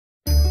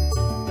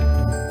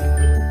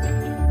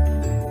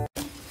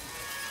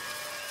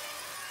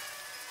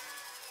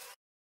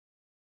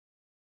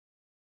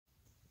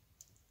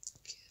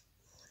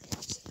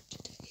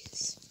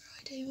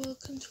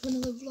welcome to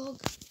another vlog.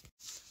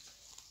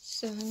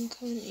 So I'm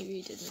currently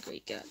reading The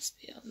Great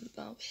Gatsby. I'm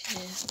about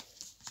here.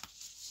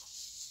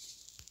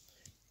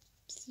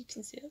 As you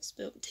can see, I've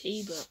spilled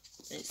tea, but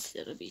it's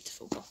still a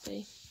beautiful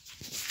copy.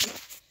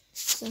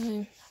 So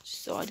I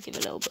just thought I'd give a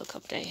little book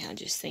update. I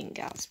just think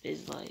Gatsby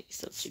is like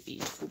such a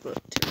beautiful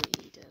book to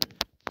read, and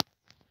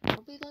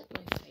probably like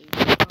my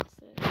favourite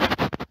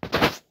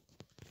classic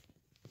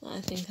that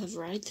I think I've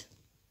read.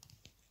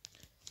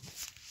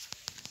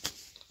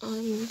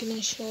 I'm going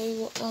to show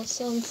you what else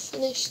I'm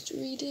finished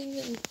reading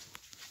and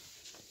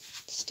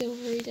still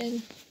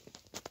reading.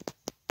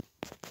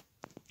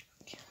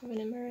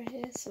 Having a mirror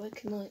here so I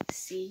can like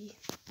see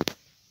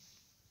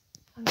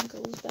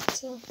angles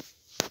better.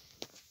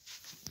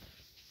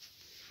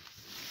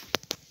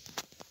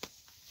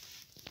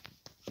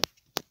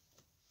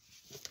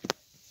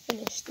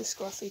 Finished The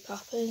Scruffy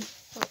Puppy.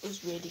 That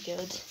was really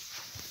good.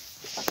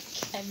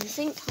 Like,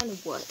 everything kind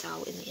of worked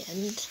out in the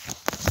end.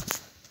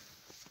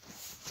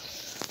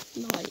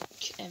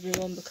 Like,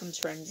 everyone becomes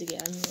friends again,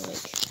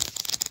 like,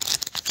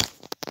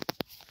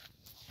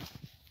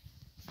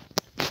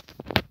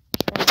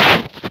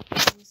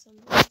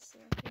 somebody, so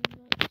I can,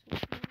 like, talk about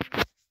it.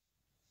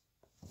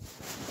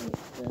 I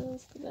think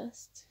that's the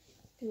best,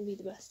 gonna be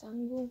the best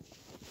angle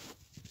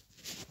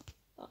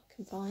that I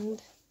can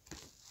find.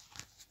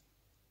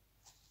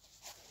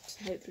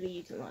 So hopefully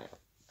you can, like,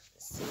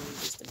 see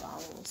just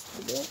about most of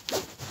the book.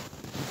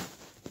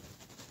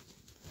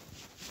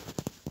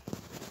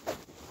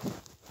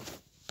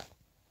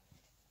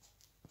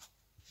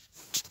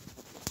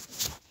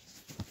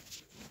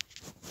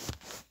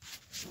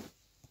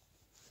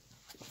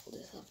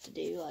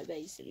 Do like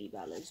basically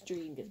Bella's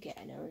dreamed of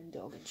getting her own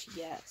dog, and she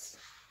gets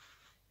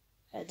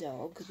a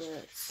dog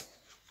that's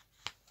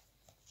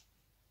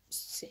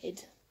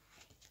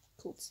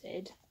called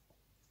Sid,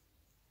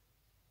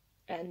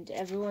 and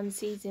everyone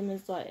sees him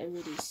as like a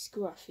really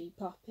scruffy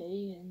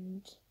puppy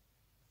and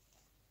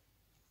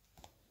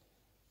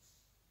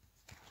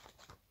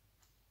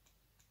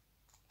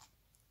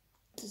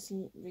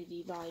doesn't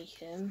really like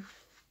him.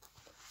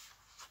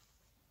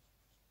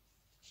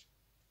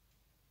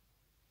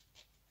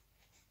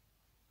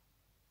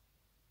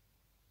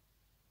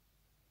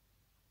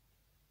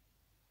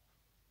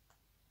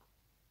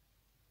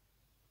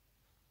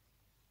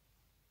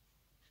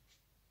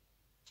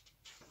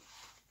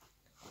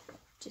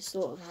 Just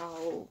sort of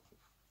how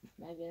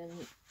Megan,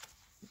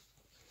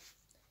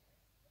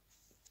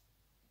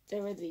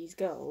 there are these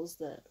girls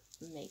that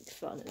make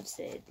fun of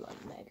Sid,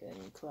 like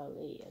Megan,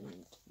 Chloe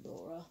and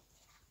Laura,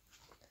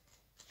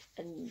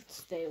 and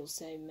they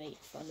also make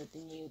fun of the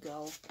new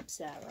girl,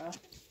 Sarah,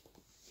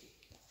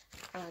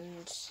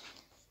 and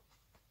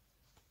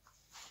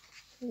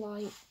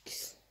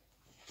likes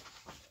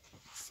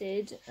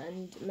Sid,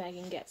 and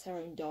Megan gets her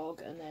own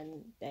dog, and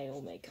then they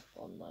all make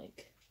up on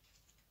like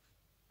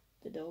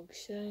the dog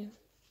show.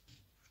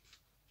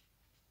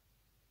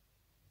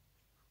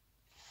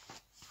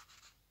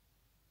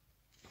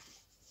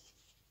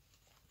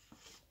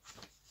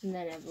 And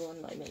then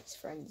everyone like makes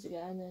friends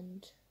again,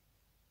 and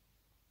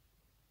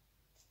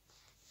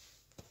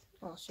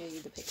I'll show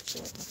you the picture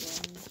at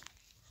the end.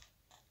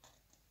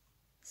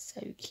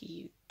 So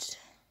cute.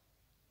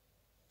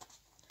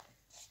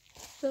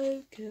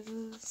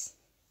 Focus.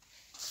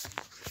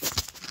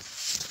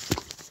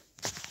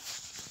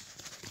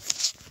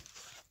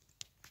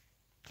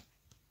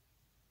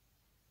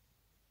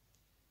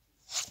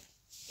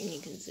 And you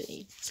can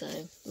see, so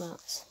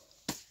that's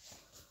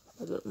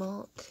a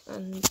bookmark,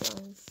 and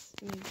I've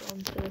moved on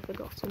to The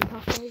Forgotten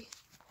Puppy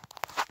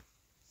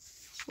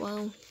as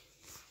well.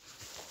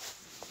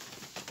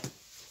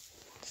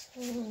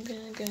 So I'm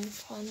going to go and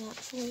find that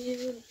for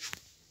you,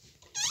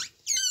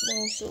 and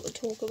I'll sort of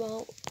talk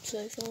about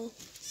so far.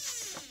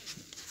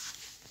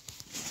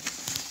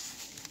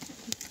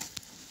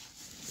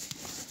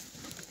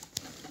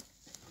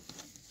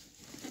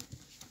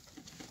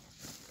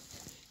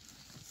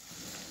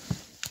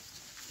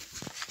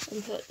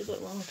 And put the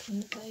bookmark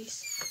in the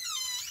place.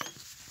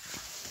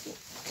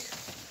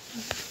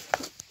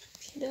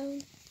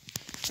 Down.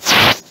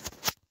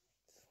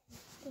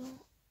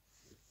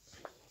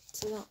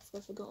 So that's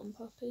The Forgotten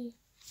Puppy.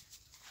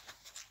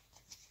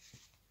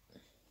 I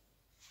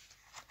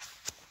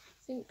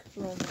think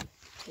we're on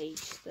page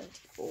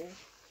 34.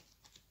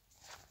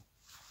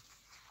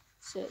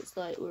 So it's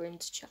like we're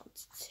into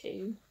chapter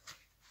 2,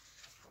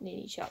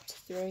 nearly chapter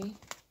 3.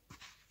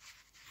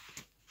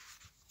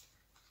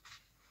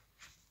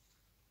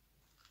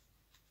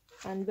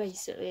 And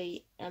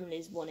basically,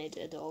 Emily's wanted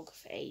a dog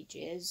for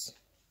ages,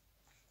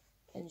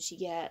 and she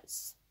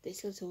gets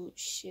this little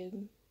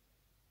shim,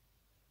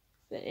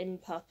 but in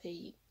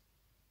puppy,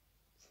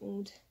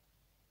 called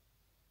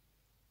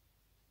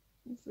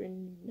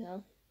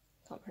Brina.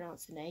 Can't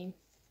pronounce the name.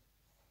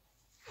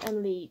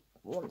 Emily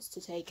wants to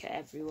take her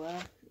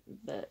everywhere,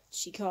 but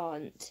she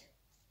can't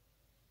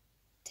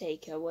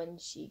take her when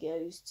she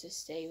goes to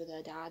stay with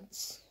her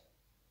dad's,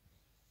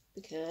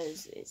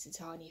 because it's a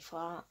tiny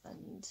flat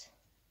and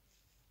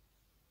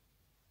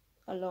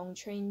a long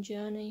train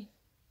journey.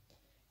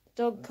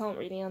 Dog can't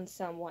really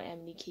understand why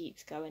Emily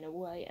keeps going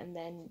away, and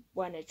then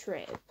when a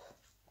trip,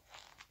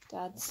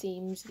 Dad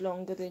seems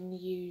longer than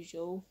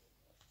usual.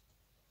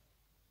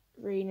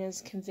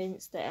 Rena's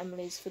convinced that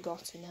Emily's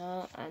forgotten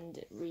her, and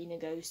Rena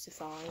goes to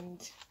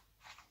find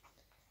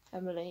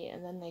Emily,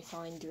 and then they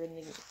find her in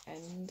the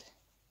end.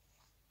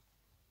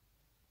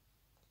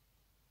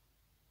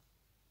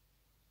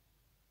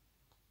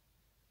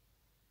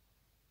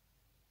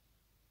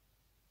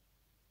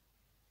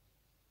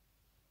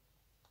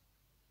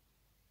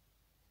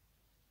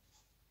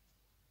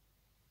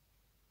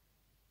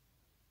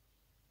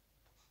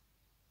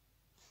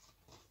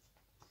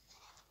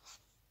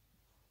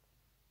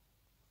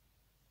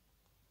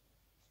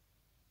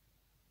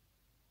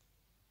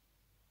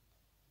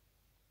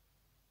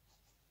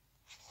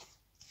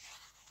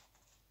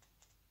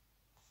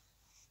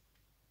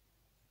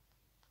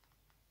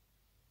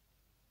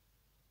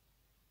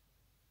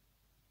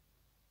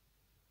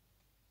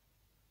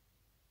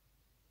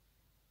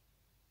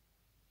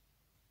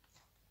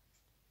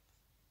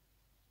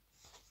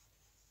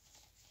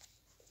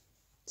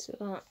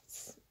 So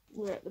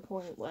we're at the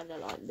point where they're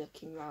like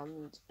looking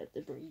around at the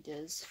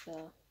breeders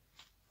for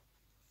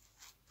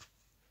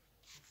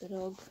the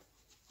dog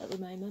at the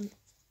moment.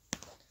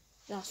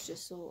 That's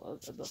just sort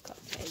of a book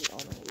update on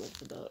all of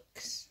the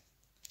books.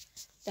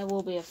 There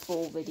will be a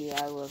full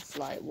video of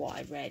like what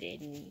I read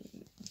in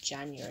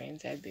January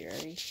and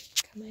February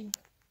coming.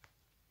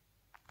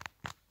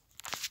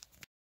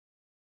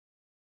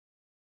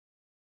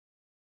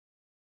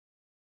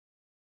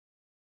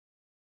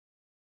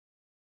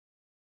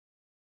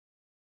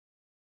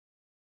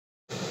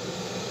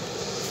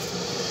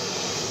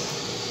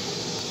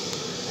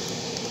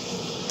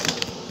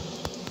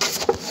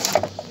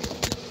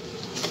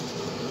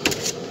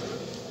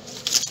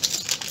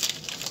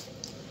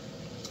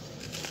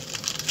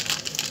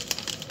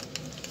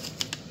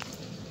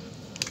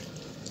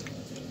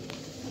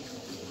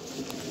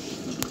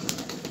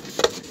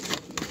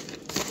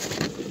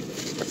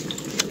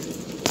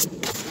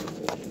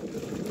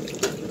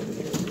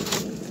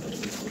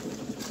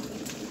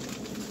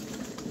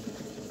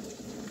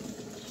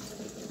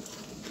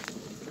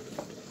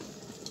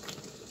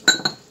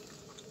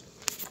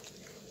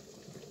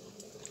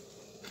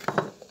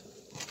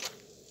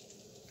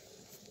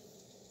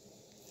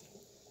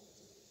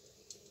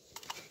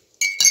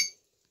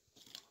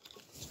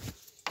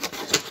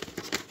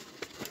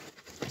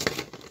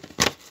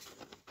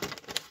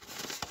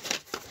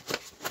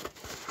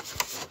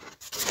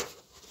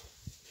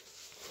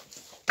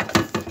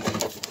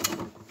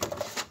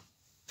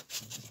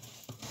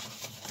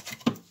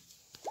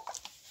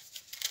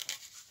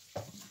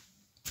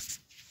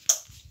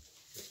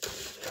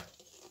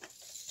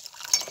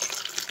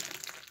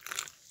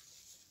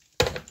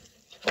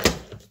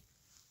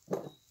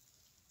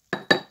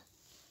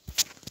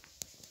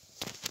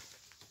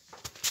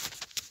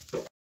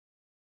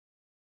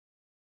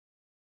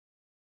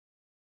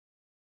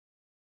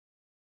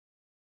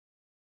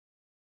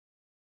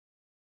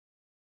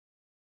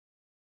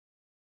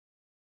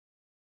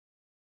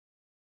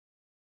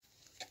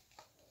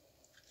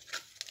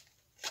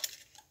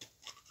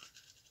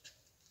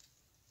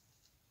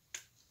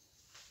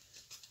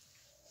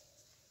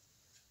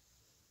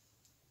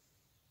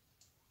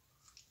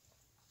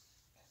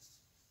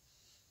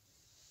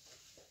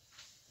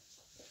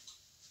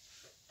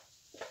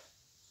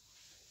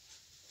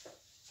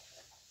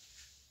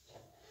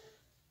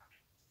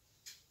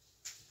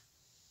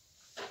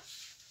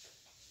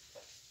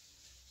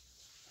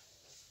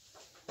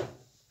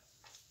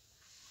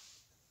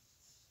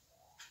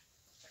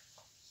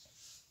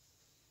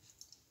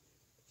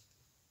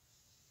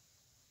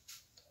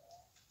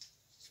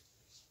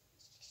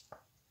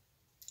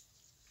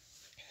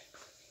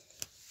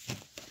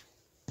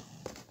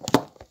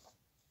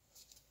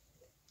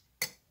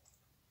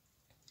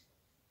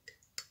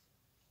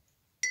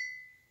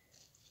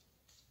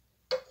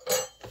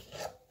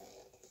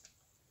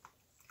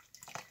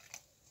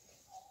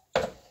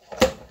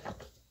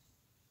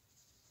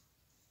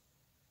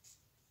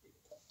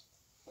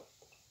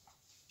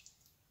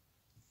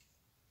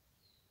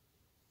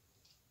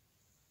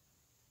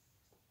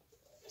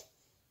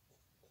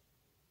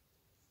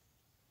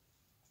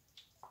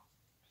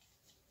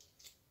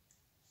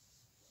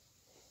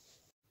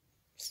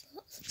 So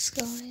that's the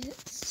sky.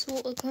 It's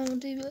sort of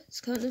cloudy, but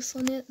it's kind of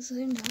sunny at the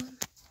same time.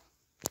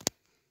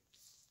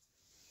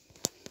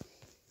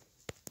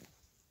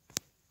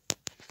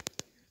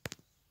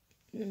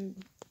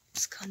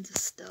 It's kind of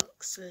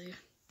stuck, so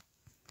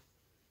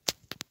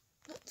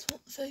that's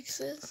what the focus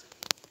is.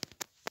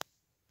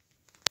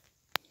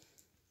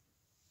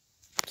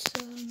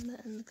 So I'm going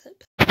to end the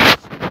clip. I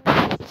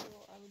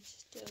thought I would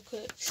just do a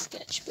quick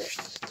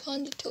sketchbook,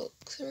 kind of talk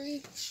through,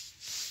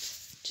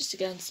 just to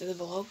go into the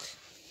vlog.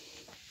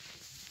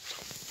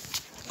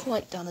 I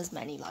haven't done as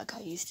many like I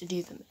used to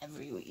do them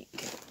every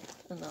week,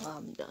 and I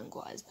haven't done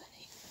quite as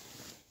many.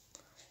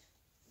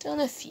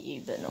 Done a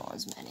few, but not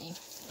as many.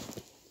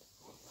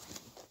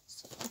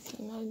 So if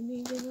you know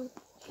moving on.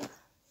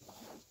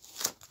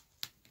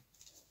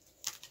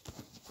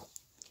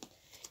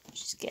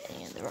 Just getting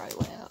the right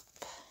way up.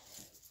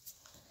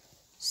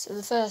 So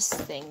the first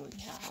thing we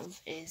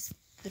have is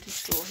the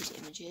distorted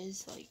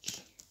images,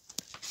 like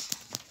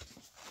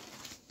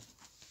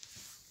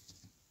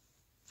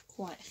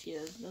quite a few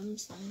of them,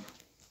 so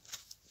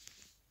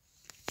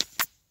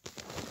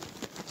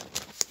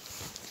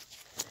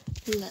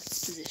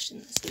let's position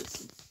this a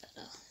little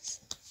better.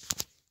 So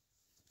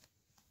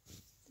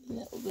a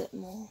little bit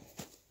more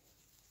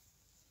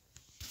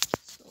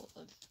sort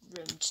of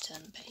room to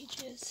turn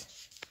pages.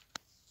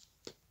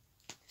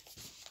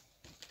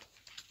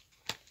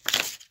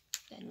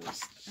 Then we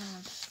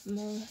have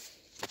more.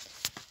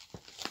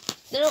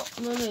 They're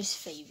not my most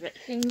favourite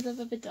things I've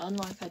ever done,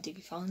 like I do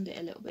find it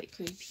a little bit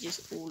creepy,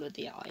 just all of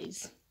the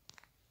eyes.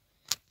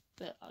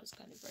 But I was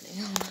kind of running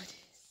out of ideas.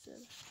 So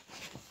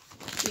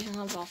we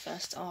have our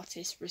first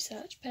artist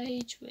research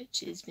page,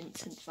 which is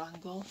Vincent van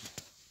Gogh.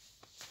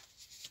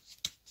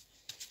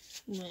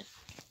 Yeah.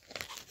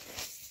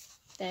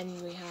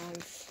 Then we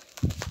have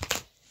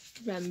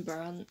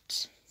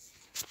Rembrandt.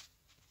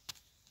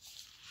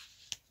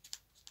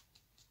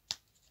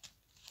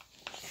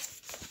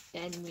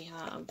 Then we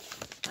have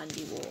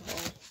Andy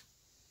Warhol.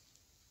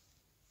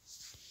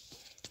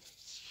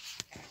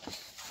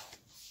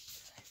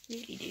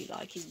 Really do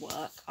like his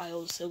work. I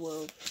also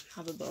will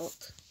have a book.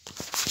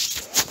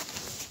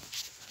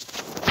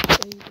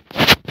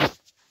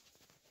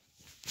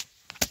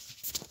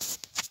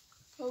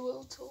 I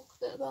will talk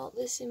a bit about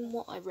this in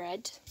what I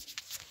read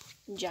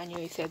in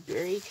January,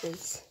 February,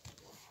 because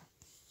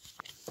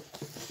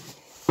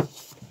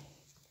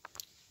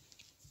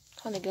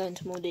kind of go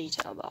into more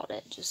detail about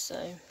it, just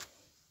so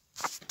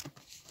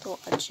thought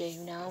I'd show you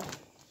now.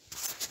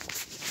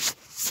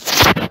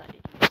 I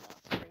did use that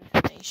for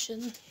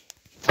information.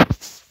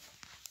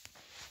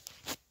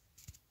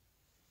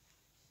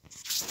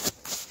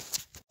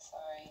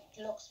 Sorry,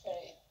 it looks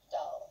very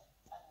dull.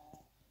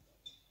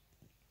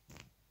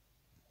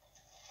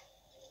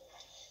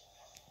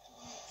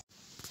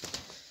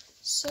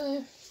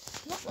 So,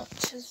 not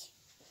much has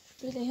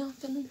really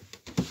happened.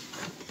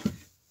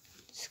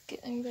 Just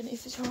getting ready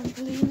for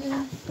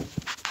trampolining.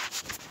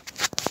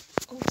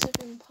 Also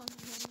been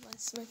planning on my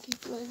Smoky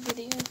Glow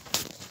video,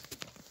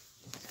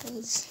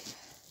 because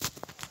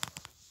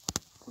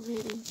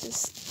really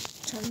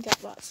just trying to get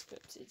that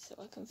scripted so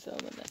I can film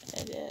it,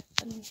 edit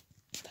and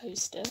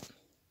post it.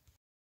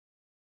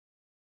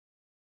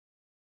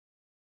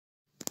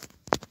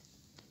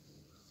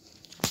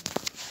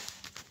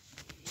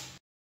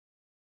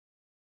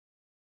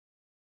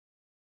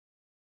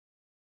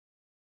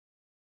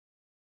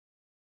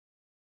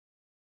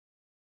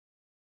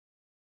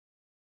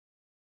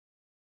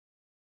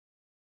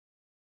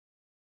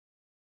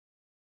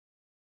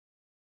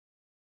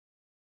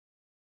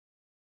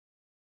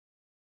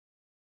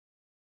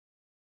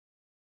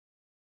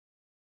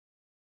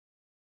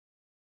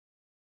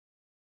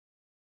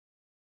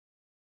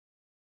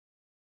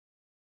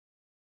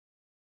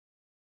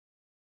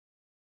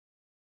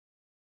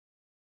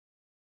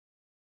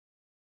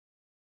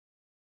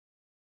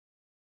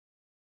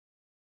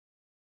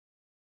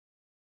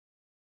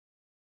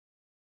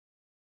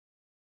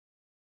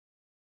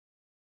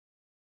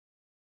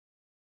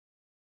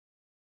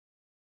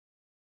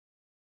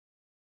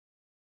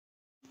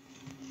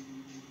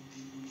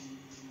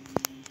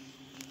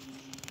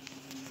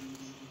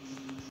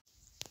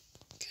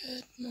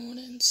 Good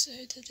morning, so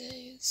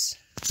today is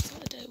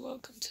Saturday,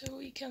 welcome to a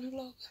weekend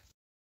vlog.